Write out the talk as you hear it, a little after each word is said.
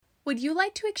Would you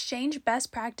like to exchange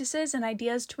best practices and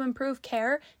ideas to improve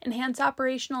care, enhance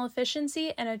operational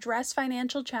efficiency, and address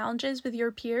financial challenges with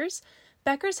your peers?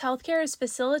 Becker's Healthcare is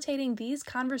facilitating these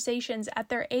conversations at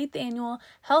their 8th annual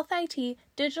Health IT,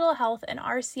 Digital Health, and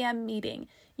RCM meeting.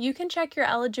 You can check your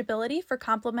eligibility for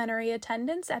complimentary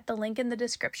attendance at the link in the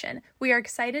description. We are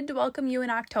excited to welcome you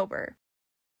in October.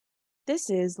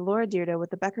 This is Laura Deirdre with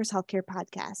the Becker's Healthcare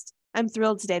Podcast. I'm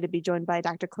thrilled today to be joined by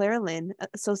Dr. Clara Lynn,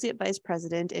 Associate Vice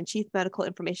President and Chief Medical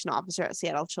Information Officer at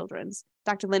Seattle Children's.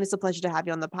 Dr. Lynn, it's a pleasure to have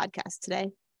you on the podcast today.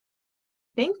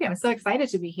 Thank you. I'm so excited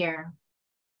to be here.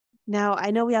 Now,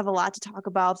 I know we have a lot to talk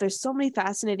about. There's so many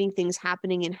fascinating things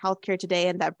happening in healthcare today,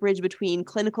 and that bridge between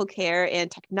clinical care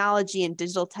and technology and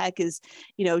digital tech is,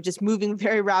 just moving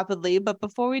very rapidly. But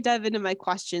before we dive into my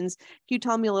questions, can you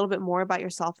tell me a little bit more about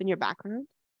yourself and your background?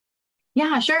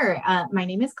 Yeah, sure. My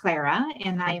name is Clara,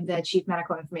 and I am the Chief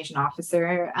Medical Information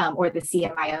Officer, or the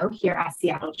CMIO here at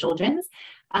Seattle Children's.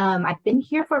 I've been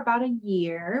here for about a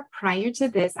year. Prior to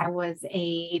this, I was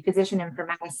a physician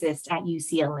informaticist at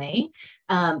UCLA,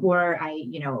 where I,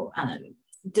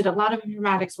 did a lot of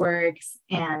informatics work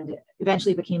and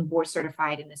eventually became board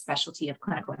certified in the specialty of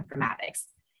clinical informatics.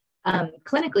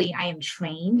 Clinically, I am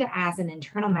trained as an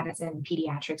internal medicine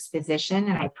pediatrics physician,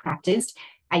 and I practiced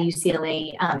at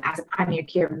UCLA as a primary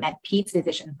care med peds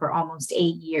physician for almost 8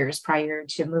 years prior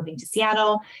to moving to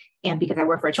Seattle. And because I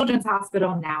work for a children's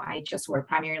hospital, now I just work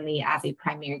primarily as a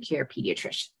primary care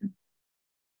pediatrician.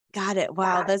 Got it.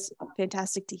 Wow, that's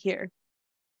fantastic to hear.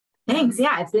 Thanks.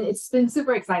 Yeah, it's been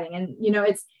super exciting. And,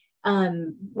 it's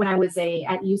when I was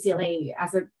at UCLA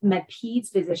as a med peds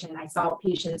physician, I saw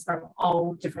patients from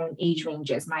all different age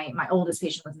ranges. My oldest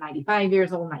patient was 95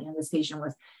 years old. My youngest patient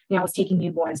was, I was taking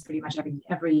newborns pretty much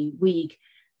every week.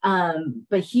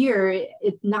 But here,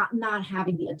 not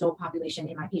having the adult population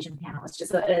in my patient panel, it's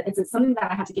just it's something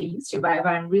that I have to get used to. But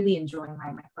I'm really enjoying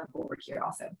my clinical work here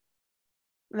also.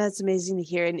 That's amazing to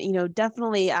hear. And,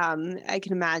 definitely, I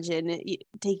can imagine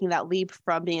taking that leap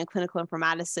from being a clinical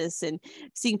informaticist and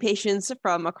seeing patients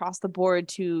from across the board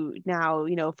to now,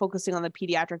 focusing on the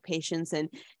pediatric patients and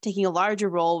taking a larger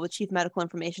role with Chief Medical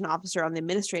Information Officer on the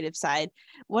administrative side.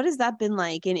 What has that been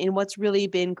like? And what's really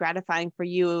been gratifying for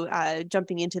you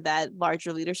jumping into that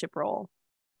larger leadership role?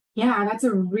 Yeah, that's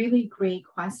a really great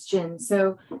question.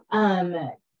 So,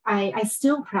 I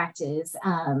still practice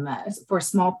for a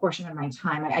small portion of my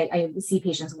time. I see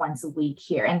patients once a week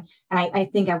here. And I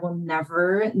think I will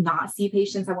never not see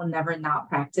patients. I will never not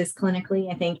practice clinically.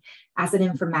 I think as an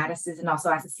informaticist and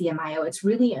also as a CMIO, it's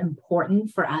really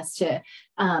important for us to,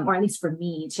 or at least for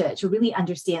me, to really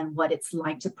understand what it's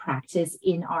like to practice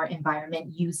in our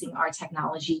environment, using our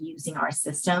technology, using our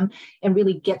system, and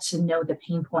really get to know the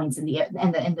pain points and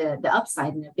the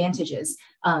upside and advantages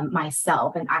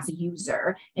myself and as a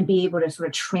user, and be able to sort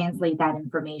of translate that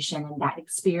information and that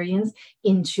experience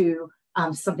into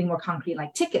something more concrete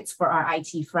like tickets for our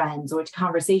IT friends or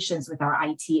conversations with our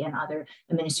IT and other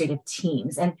administrative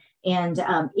teams. And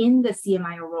in the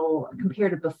CMIO role,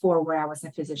 compared to before where I was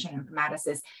a physician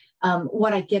informaticist,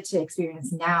 what I get to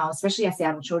experience now, especially at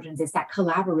Seattle Children's, is that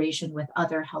collaboration with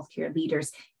other healthcare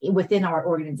leaders within our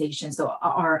organization. So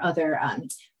our other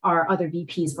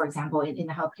VPs, for example, in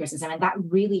the healthcare system. And that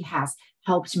really has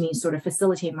helped me sort of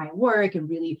facilitate my work and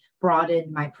really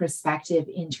broaden my perspective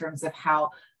in terms of how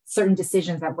certain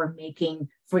decisions that we're making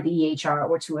for the EHR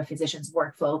or to a physician's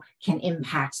workflow can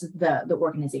impact the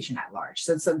organization at large.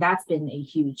 So that's been a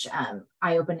huge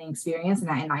eye-opening experience,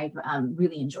 and I've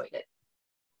really enjoyed it.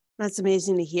 That's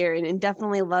amazing to hear, and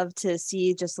definitely love to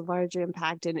see just a larger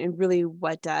impact and really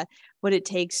what it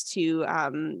takes to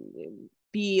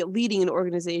be leading an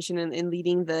organization and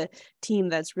leading the team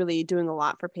that's really doing a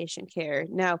lot for patient care.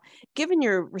 Now, given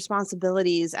your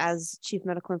responsibilities as Chief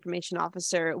Medical Information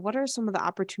Officer, what are some of the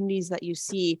opportunities that you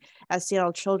see at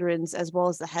Seattle Children's, as well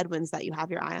as the headwinds that you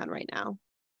have your eye on right now?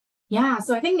 Yeah,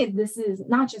 so I think this is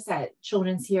not just at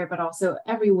Children's here, but also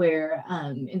everywhere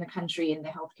in the country, in the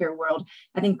healthcare world.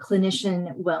 I think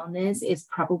clinician wellness is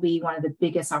probably one of the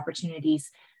biggest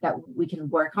opportunities that we can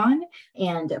work on.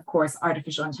 And of course,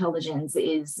 artificial intelligence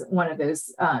is one of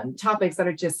those topics that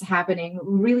are just happening,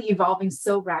 really evolving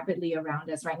so rapidly around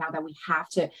us right now that we have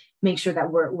to make sure that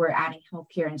we're adding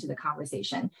healthcare into the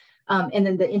conversation. And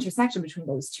then the intersection between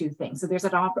those two things. So there's a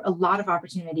lot of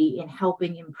opportunity in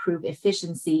helping improve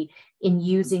efficiency in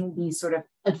using these sort of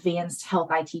advanced health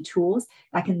IT tools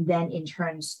that can then in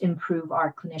turn improve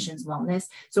our clinicians' wellness.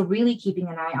 So really keeping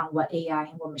an eye on what AI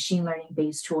and what machine learning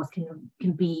based tools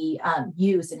can be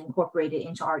used and incorporated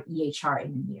into our EHR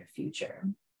in the near future.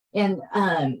 And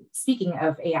speaking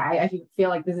of AI, I feel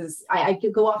like this is, I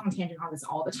could go off on tangent on this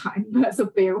all the time, so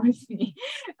bear with me.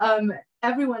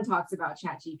 Everyone talks about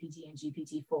ChatGPT and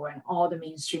GPT-4 and all the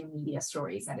mainstream media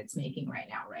stories that it's making right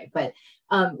now, right? But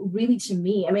really, to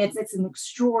me, I mean, it's an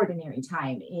extraordinary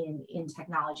time in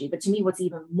technology. But to me, what's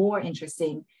even more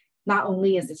interesting, not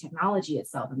only is the technology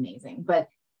itself amazing, but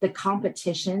the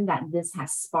competition that this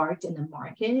has sparked in the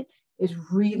market is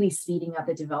really speeding up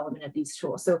the development of these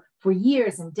tools. So for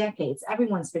years and decades,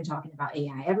 everyone's been talking about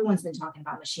AI, everyone's been talking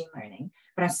about machine learning.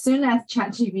 But as soon as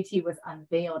ChatGPT was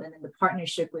unveiled and then the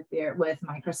partnership with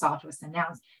Microsoft was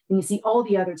announced, then you see all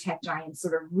the other tech giants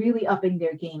sort of really upping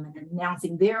their game and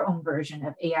announcing their own version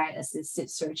of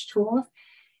AI-assisted search tools.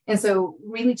 And so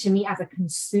really, to me, as a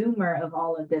consumer of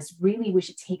all of this, really we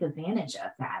should take advantage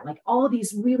of that. Like all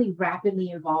these really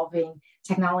rapidly evolving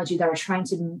technology that are trying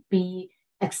to be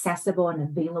accessible and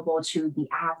available to the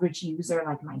average user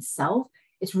like myself.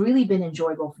 It's really been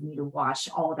enjoyable for me to watch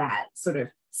all that sort of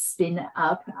spin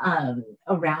up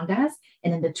around us,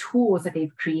 and then the tools that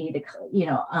they've created,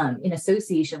 in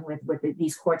association with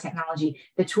these core technology,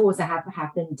 the tools that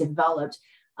have been developed,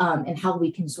 and how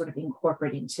we can sort of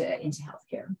incorporate into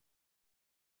healthcare.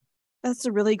 That's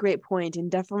a really great point, and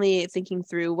definitely thinking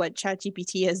through what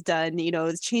ChatGPT has done.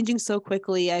 It's changing so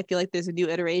quickly. I feel like there's a new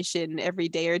iteration every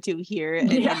day or two here,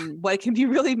 and what can be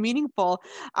really meaningful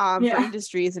for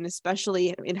industries and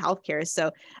especially in healthcare. So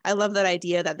I love that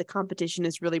idea that the competition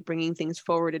is really bringing things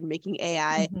forward and making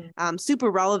AI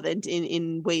super relevant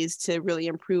in ways to really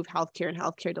improve healthcare and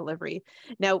healthcare delivery.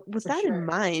 Now, with that in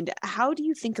mind, how do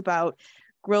you think about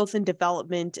growth and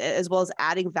development, as well as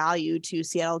adding value to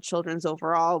Seattle Children's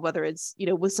overall, whether it's,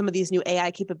 with some of these new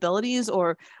AI capabilities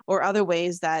or other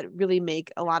ways that really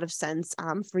make a lot of sense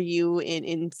for you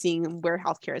in seeing where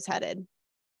healthcare is headed?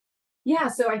 Yeah,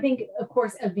 so I think, of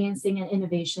course, advancing and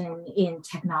innovation in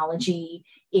technology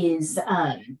is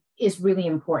really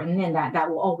important, and that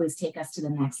will always take us to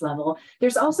the next level.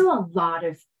 There's also a lot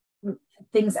of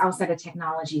things outside of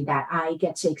technology that I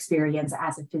get to experience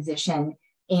as a physician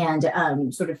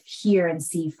and sort of hear and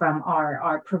see from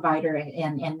our provider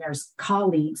and nurse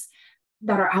colleagues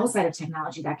that are outside of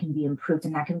technology that can be improved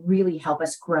and that can really help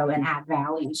us grow and add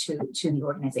value to the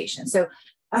organization. So,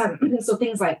 so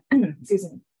things like, excuse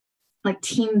me, like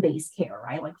team-based care,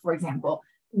 right? Like, for example,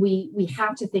 we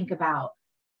have to think about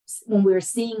when we're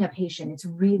seeing a patient, it's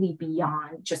really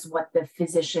beyond just what the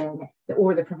physician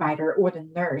or the provider or the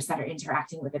nurse that are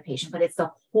interacting with the patient, but it's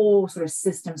the whole sort of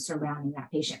system surrounding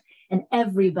that patient. And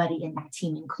everybody in that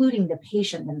team, including the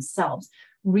patient themselves,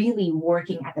 really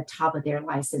working at the top of their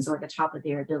license or the top of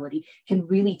their ability, can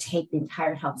really take the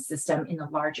entire health system in a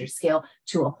larger scale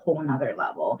to a whole nother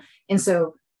level. And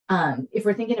so if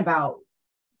we're thinking about,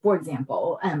 for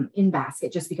example, in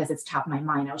basket, just because it's top of my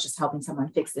mind, I was just helping someone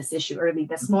fix this issue early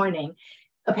this morning.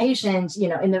 A patient,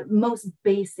 in the most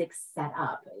basic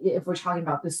setup, if we're talking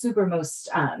about the super most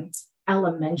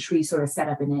elementary sort of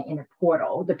setup in a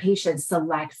portal, the patient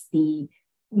selects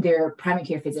their primary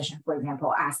care physician, for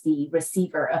example, as the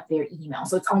receiver of their email.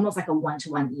 So it's almost like a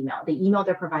one-to-one email. They email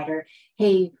their provider,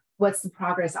 hey, what's the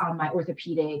progress on my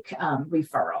orthopedic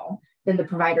referral? Then the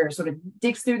provider sort of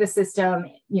digs through the system,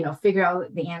 figure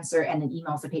out the answer, and then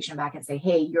emails the patient back and say,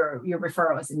 hey, your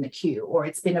referral is in the queue, or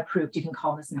it's been approved. You can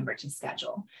call this number to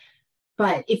schedule.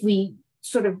 But if we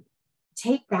sort of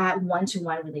take that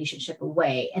one-to-one relationship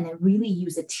away and then really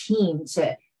use a team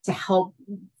to help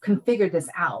configure this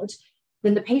out,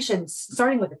 then the patient,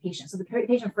 starting with the patient, so the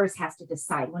patient first has to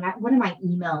decide, what am I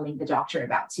emailing the doctor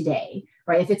about today,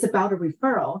 right? If it's about a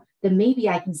referral, then maybe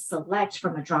I can select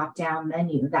from a drop-down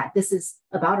menu that this is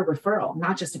about a referral,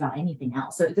 not just about anything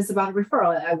else. So if this is about a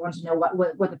referral, I want to know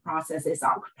what the progress is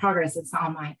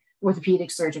on my orthopedic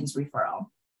surgeon's referral.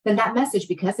 Then that message,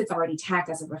 because it's already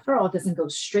tagged as a referral, doesn't go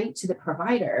straight to the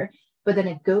provider, but then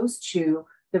it goes to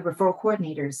the referral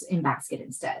coordinators in basket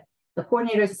instead. The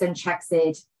coordinators then checks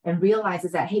it and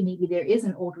realizes that, hey, maybe there is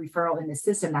an old referral in the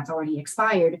system that's already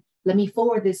expired. Let me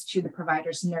forward this to the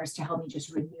provider's nurse to help me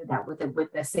just renew that with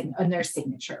a nurse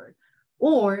signature.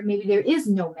 Or maybe there is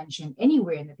no mention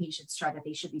anywhere in the patient's chart that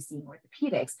they should be seeing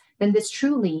orthopedics. Then this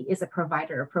truly is a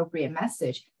provider appropriate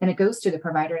message. Then it goes to the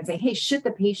provider and say, hey, should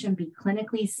the patient be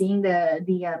clinically seeing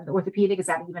the orthopedic? Is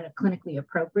that even clinically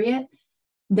appropriate?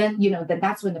 Then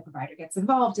that's when the provider gets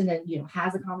involved and then,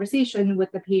 has a conversation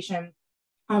with the patient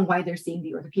on why they're seeing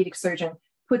the orthopedic surgeon,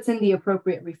 puts in the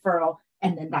appropriate referral,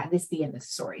 and then that is the end of the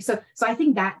story. So I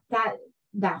think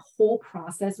that whole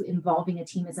process involving a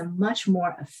team is a much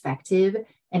more effective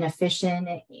and efficient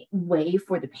way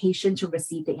for the patient to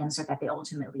receive the answer that they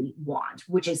ultimately want,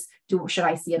 which is, should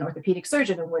I see an orthopedic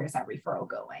surgeon and where is that referral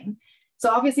going? So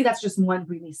obviously that's just one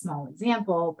really small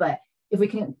example, but if we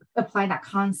can apply that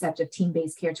concept of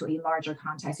team-based care to a larger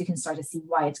context, you can start to see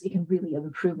why it can really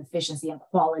improve efficiency and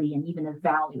quality and even the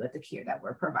value of the care that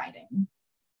we're providing.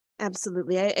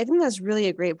 Absolutely. I think that's really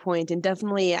a great point, and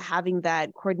definitely having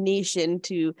that coordination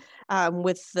to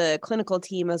with the clinical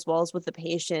team as well as with the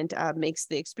patient makes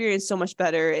the experience so much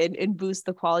better and boosts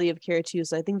the quality of care too.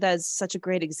 So I think that's such a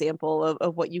great example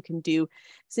of what you can do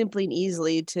simply and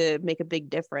easily to make a big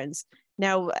difference.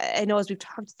 Now, I know as we've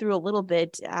talked through a little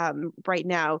bit right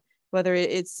now, whether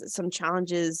it's some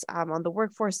challenges on the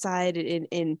workforce side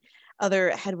in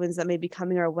other headwinds that may be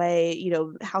coming our way.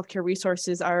 Healthcare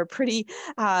resources are pretty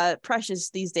precious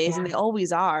these days, and they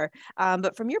always are.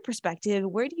 But from your perspective,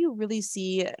 where do you really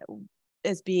see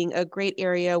as being a great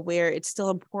area where it's still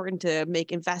important to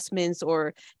make investments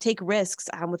or take risks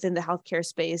within the healthcare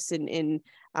space and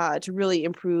to really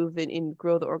improve and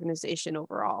grow the organization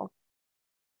overall?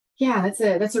 Yeah,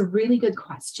 that's a really good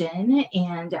question.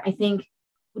 And I think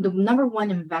the number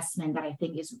one investment that I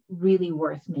think is really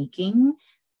worth making,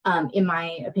 in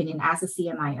my opinion, as a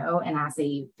CMIO and as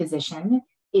a physician,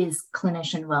 is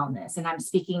clinician wellness. And I'm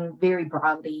speaking very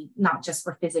broadly, not just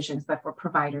for physicians, but for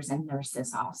providers and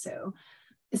nurses also.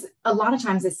 A lot of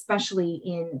times, especially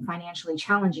in financially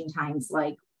challenging times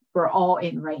like we're all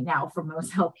in right now for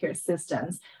most healthcare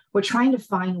systems, we're trying to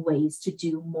find ways to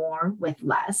do more with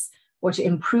less, or to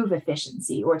improve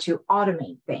efficiency, or to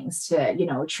automate things, to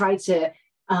try to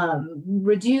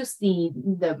reduce the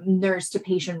nurse to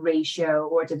patient ratio,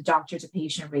 or to the doctor to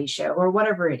patient ratio, or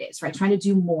whatever it is, right? Trying to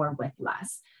do more with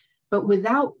less, but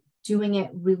without doing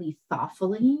it really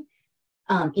thoughtfully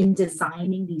in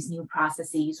designing these new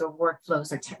processes or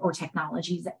workflows or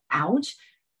technologies out.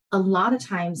 A lot of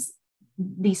times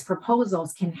these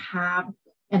proposals can have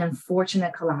an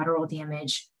unfortunate collateral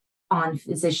damage on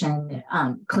physician,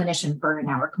 clinician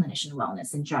burnout, or clinician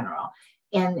wellness in general.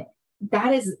 And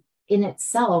that is in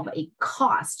itself a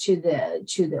cost to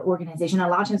the organization. A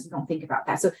lot of times we don't think about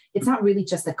that. So it's not really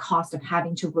just the cost of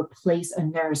having to replace a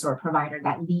nurse or a provider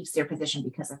that leaves their position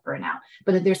because of burnout,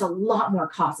 but there's a lot more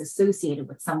cost associated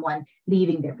with someone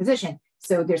leaving their position.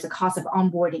 So there's a cost of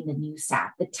onboarding the new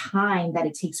staff, the time that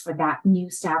it takes for that new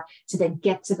staff to then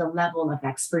get to the level of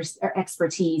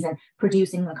expertise and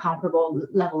producing a comparable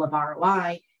level of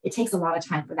ROI. It takes a lot of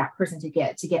time for that person to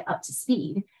get up to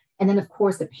speed. And then, of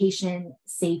course, the patient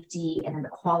safety and then the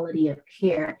quality of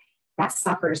care that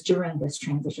suffers during this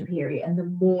transition period. And the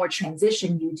more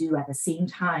transition you do at the same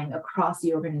time across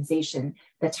the organization,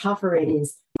 the tougher it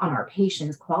is on our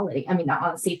patients' quality.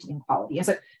 On safety and quality. And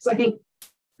so I think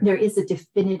there is a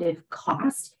definitive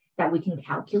cost that we can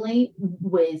calculate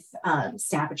with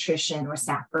staff attrition or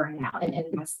staff burnout. And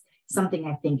that's something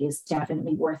I think is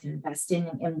definitely worth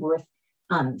investing and worth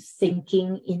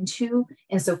thinking into.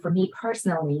 And so for me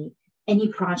personally, any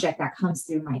project that comes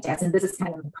through my desk, and this is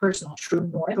kind of a personal true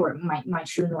north, or my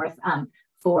true north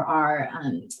for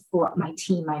my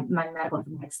team, my medical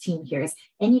informatics team here, is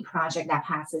any project that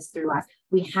passes through us,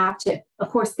 we have to, of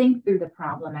course, think through the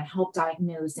problem and help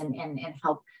diagnose and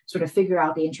help sort of figure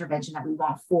out the intervention that we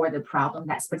want for the problem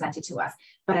that's presented to us.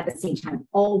 But at the same time,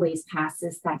 always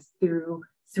passes that through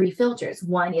three filters.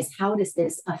 One is, how does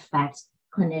this affect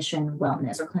clinician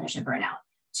wellness or clinician burnout?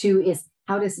 Two is,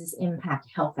 how does this impact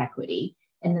health equity?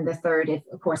 And then the third,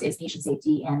 of course, is patient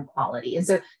safety and quality. And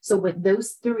so with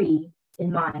those three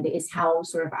in mind is how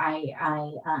sort of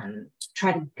I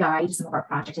try to guide some of our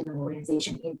projects in the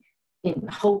organization in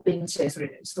hoping to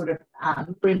sort of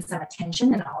bring some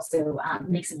attention and also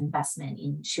make some investment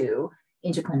into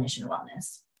clinician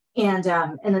wellness. And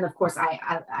then, of course,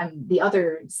 I'm the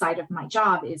other side of my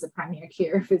job is a primary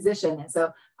care physician. And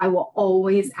so I will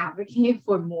always advocate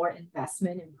for more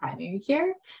investment in primary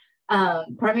care.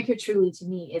 Primary care truly, to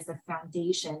me, is the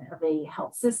foundation of a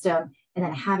health system. And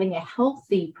then having a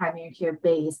healthy primary care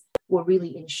base will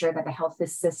really ensure that the health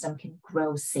system can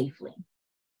grow safely.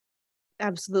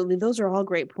 Absolutely. Those are all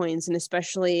great points. And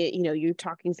especially, you're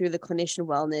talking through the clinician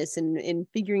wellness and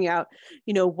figuring out,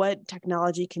 what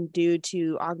technology can do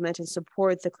to augment and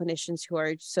support the clinicians who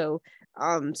are so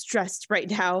stressed right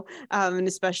now. And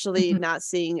especially not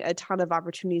seeing a ton of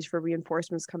opportunities for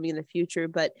reinforcements coming in the future.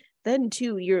 But then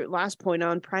too, your last point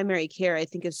on primary care, I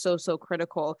think is so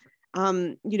critical.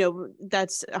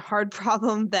 That's a hard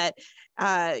problem that,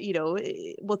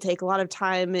 it will take a lot of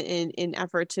time and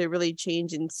effort to really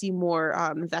change and see more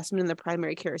investment in the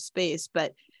primary care space.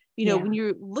 But, when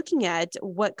you're looking at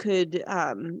what could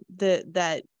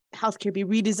that healthcare be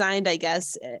redesigned, I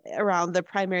guess, around the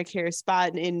primary care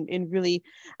spot and really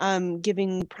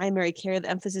giving primary care the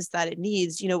emphasis that it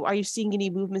needs. Are you seeing any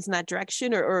movements in that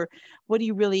direction, or what do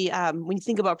you really, when you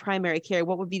think about primary care,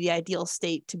 what would be the ideal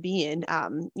state to be in,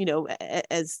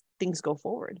 as things go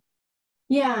forward?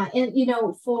 Yeah, and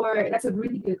that's a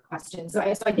really good question. So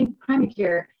I think primary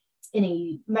care in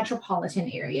a metropolitan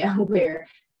area where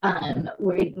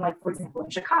like, for example, in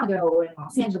Chicago or in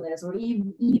Los Angeles or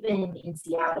even in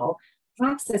Seattle,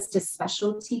 access to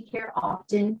specialty care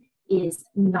often is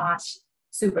not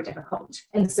super difficult.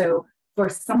 And so for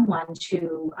someone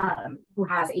who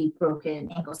has a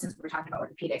broken ankle, since we're talking about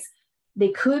orthopedics, they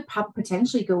could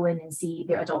potentially go in and see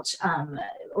their adult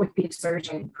orthopedic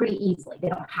surgeon pretty easily. They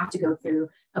don't have to go through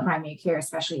a primary care,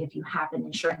 especially if you have an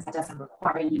insurance that doesn't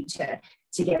require you to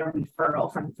get a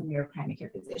referral from your primary care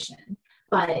physician.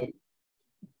 But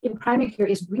in primary care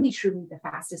is really truly the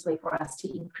fastest way for us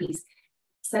to increase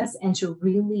access and to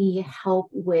really help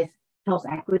with health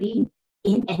equity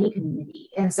in any community.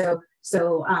 And so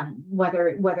whether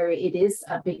it is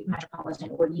a big metropolitan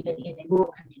or even in a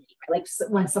rural community, right?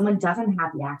 Like when someone doesn't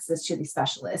have the access to the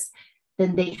specialist,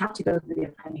 then they have to go through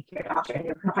their primary care doctor, and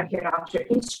their primary care doctor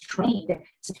is trained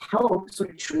to help sort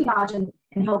of triage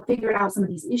and help figure out some of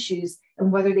these issues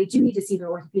and whether they do need to see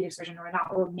their orthopedic surgeon or not,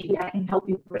 or maybe I can help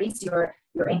you brace your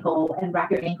ankle and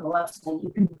wrap your ankle up so that you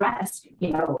can rest,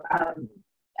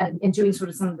 and doing sort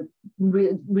of some of the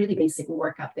really basic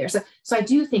work up there. So I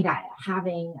do think that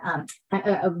having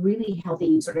a really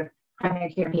healthy sort of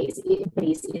primary care base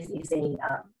is a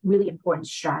really important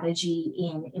strategy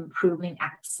in improving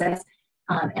access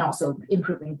and also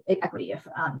improving equity of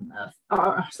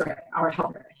our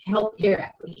healthcare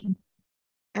equity.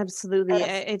 Absolutely.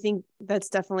 I think that's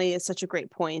definitely such a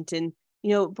great point. And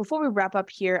before we wrap up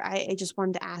here, I just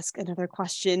wanted to ask another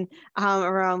question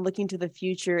around looking to the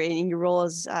future in your role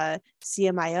as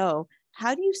CMIO.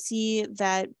 How do you see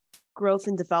that growth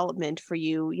and development for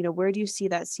you? Where do you see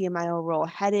that CMIO role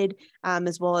headed,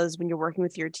 as well as when you're working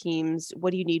with your teams?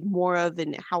 What do you need more of,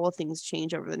 and how will things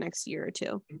change over the next year or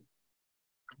two?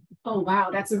 Oh, wow.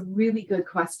 That's a really good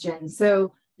question.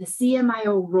 So the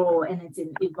CMIO role and its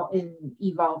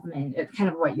evolvement, it's kind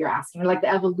of what you're asking, like the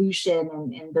evolution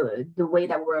and the way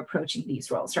that we're approaching these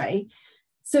roles, right?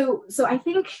 So I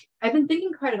think I've been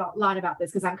thinking quite a lot about this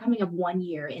because I'm coming up 1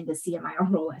 year in the CMIO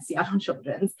role at Seattle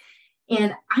Children's.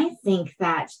 And I think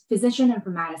that physician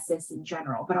informaticists in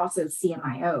general, but also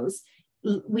CMIOs,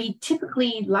 we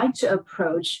typically like to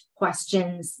approach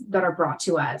questions that are brought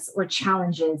to us or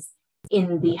challenges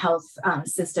in the health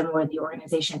system or the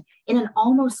organization in an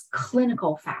almost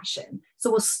clinical fashion. So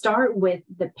we'll start with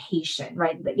the patient,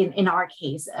 right? In our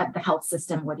case, the health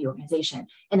system or the organization,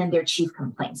 and then their chief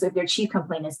complaint. So if their chief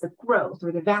complaint is the growth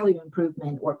or the value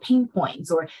improvement or pain points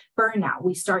or burnout,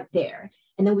 we start there.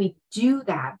 And then we do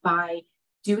that by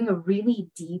doing a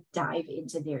really deep dive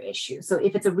into their issue. So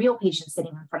if it's a real patient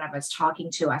sitting in front of us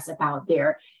talking to us about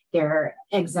their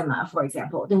eczema, for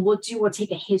example, then we'll take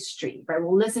a history, right?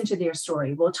 We'll listen to their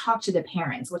story. We'll talk to the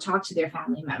parents. We'll talk to their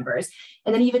family members,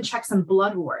 and then even check some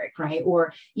blood work, right?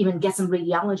 Or even get some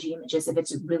radiology images if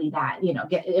it's really that,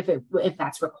 if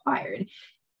that's required.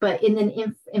 But in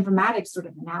an informatics sort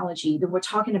of analogy, that we're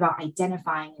talking about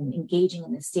identifying and engaging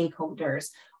in the stakeholders,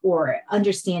 or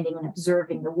understanding and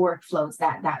observing the workflows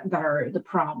that are the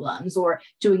problems, or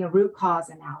doing a root cause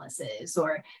analysis,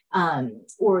 or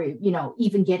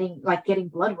even getting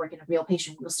blood work in a real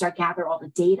patient. We'll start gather all the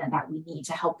data that we need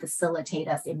to help facilitate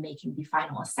us in making the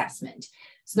final assessment.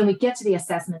 So then we get to the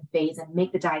assessment phase and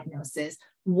make the diagnosis.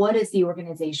 What is the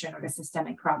organization or the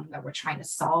systemic problem that we're trying to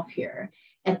solve here?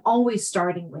 And always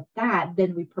starting with that,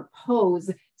 then we propose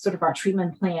sort of our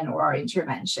treatment plan or our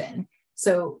intervention.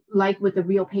 So like with the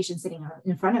real patient sitting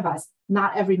in front of us,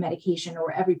 not every medication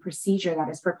or every procedure that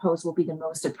is proposed will be the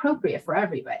most appropriate for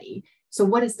everybody. So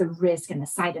what is the risk and the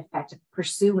side effect of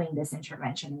pursuing this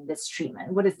intervention and this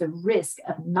treatment? What is the risk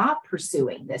of not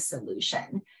pursuing this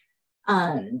solution?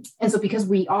 And so because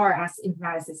we are, as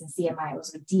informaticists and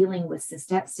CMIOs, dealing with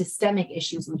systemic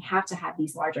issues, we have to have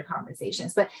these larger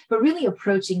conversations, but really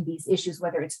approaching these issues,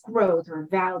 whether it's growth or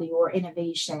value or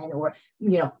innovation or,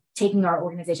 taking our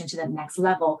organization to the next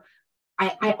level,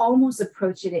 I almost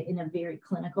approach it in a very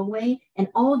clinical way. And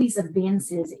all these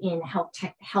advances in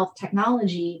health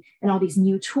technology and all these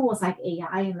new tools like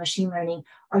AI and machine learning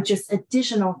are just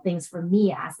additional things for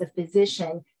me as the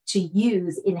physician to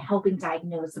use in helping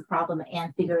diagnose the problem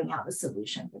and figuring out the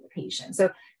solution for the patient.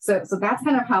 So that's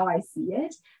kind of how I see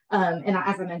it. And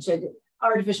as I mentioned,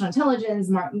 artificial intelligence,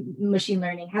 machine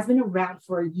learning has been around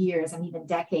for years and even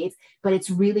decades, but it's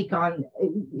really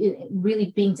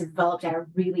really being developed at a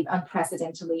really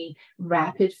unprecedentedly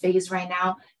rapid phase right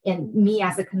now. And me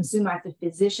as a consumer, as a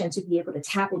physician, to be able to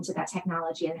tap into that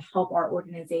technology and help our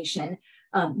organization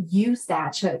use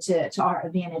that to our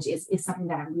advantage is something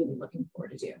that I'm really looking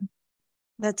forward to do.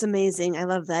 That's amazing. I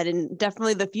love that. And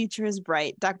definitely the future is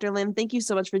bright. Dr. Lim, thank you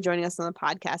so much for joining us on the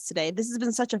podcast today. This has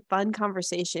been such a fun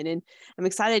conversation, and I'm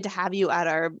excited to have you at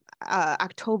our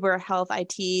October Health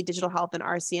IT, Digital Health, and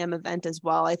RCM event as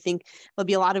well. I think there'll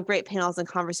be a lot of great panels and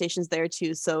conversations there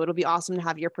too. So it'll be awesome to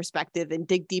have your perspective and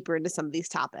dig deeper into some of these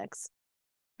topics.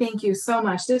 Thank you so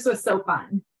much. This was so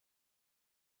fun.